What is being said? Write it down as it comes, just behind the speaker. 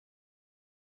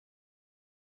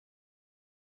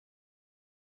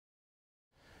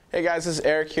Hey guys, this is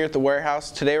Eric here at the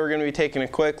warehouse. Today we're going to be taking a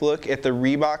quick look at the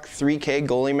Reebok 3K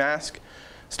goalie mask.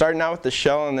 Starting out with the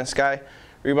shell on this guy,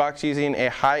 Reebok's using a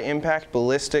high impact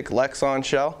ballistic Lexan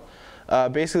shell.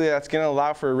 Basically that's going to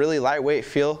allow for a really lightweight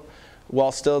feel,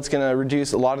 while still it's going to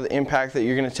reduce a lot of the impact that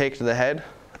you're going to take to the head.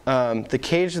 The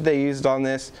cage that they used on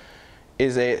this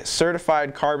is a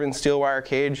certified carbon steel wire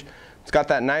cage. It's got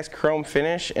that nice chrome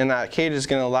finish, and that cage is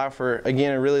going to allow for,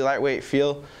 again, a really lightweight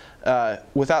feel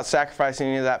without sacrificing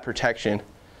any of that protection.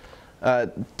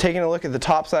 Taking a look at the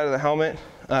top side of the helmet,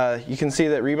 you can see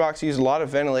that Reebok's used a lot of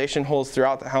ventilation holes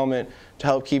throughout the helmet to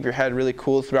help keep your head really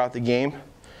cool throughout the game.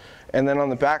 And then on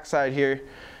the back side here,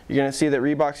 you're going to see that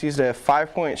Reebok's used a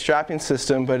 5-point strapping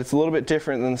system, but it's a little bit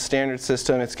different than the standard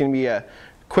system. It's going to be a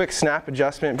quick snap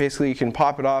adjustment. Basically you can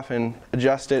pop it off and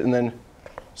adjust it and then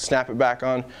snap it back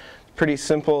on. Pretty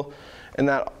simple. And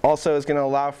that also is going to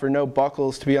allow for no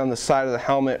buckles to be on the side of the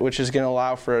helmet, which is going to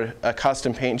allow for a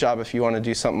custom paint job if you want to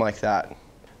do something like that.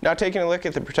 Now taking a look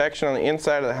at the protection on the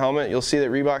inside of the helmet, you'll see that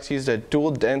Reebok's used a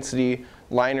dual density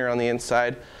liner on the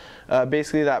inside.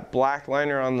 Basically that black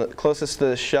liner on the closest to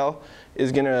the shell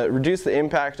is going to reduce the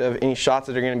impact of any shots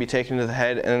that are going to be taken to the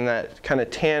head, and that kind of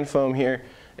tan foam here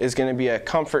is going to be a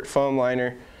comfort foam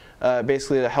liner,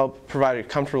 basically to help provide a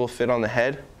comfortable fit on the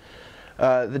head.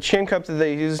 The chin cup that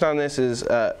they used on this is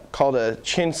called a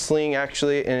chin sling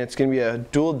actually, and it's going to be a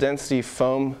dual density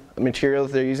foam material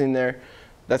that they're using there.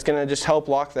 That's going to just help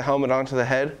lock the helmet onto the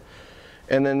head.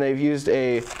 And then they've used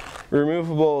a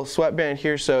removable sweatband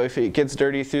here, so if it gets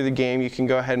dirty through the game you can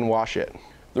go ahead and wash it.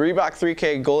 The Reebok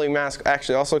 3K goalie mask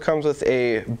actually also comes with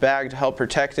a bag to help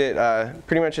protect it.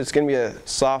 Pretty much it's going to be a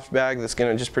soft bag that's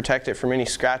going to just protect it from any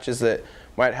scratches that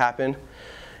might happen.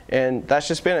 And that's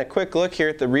just been a quick look here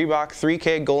at the Reebok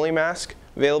 3K goalie mask,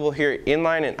 available here at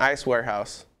Inline and Ice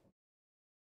Warehouse.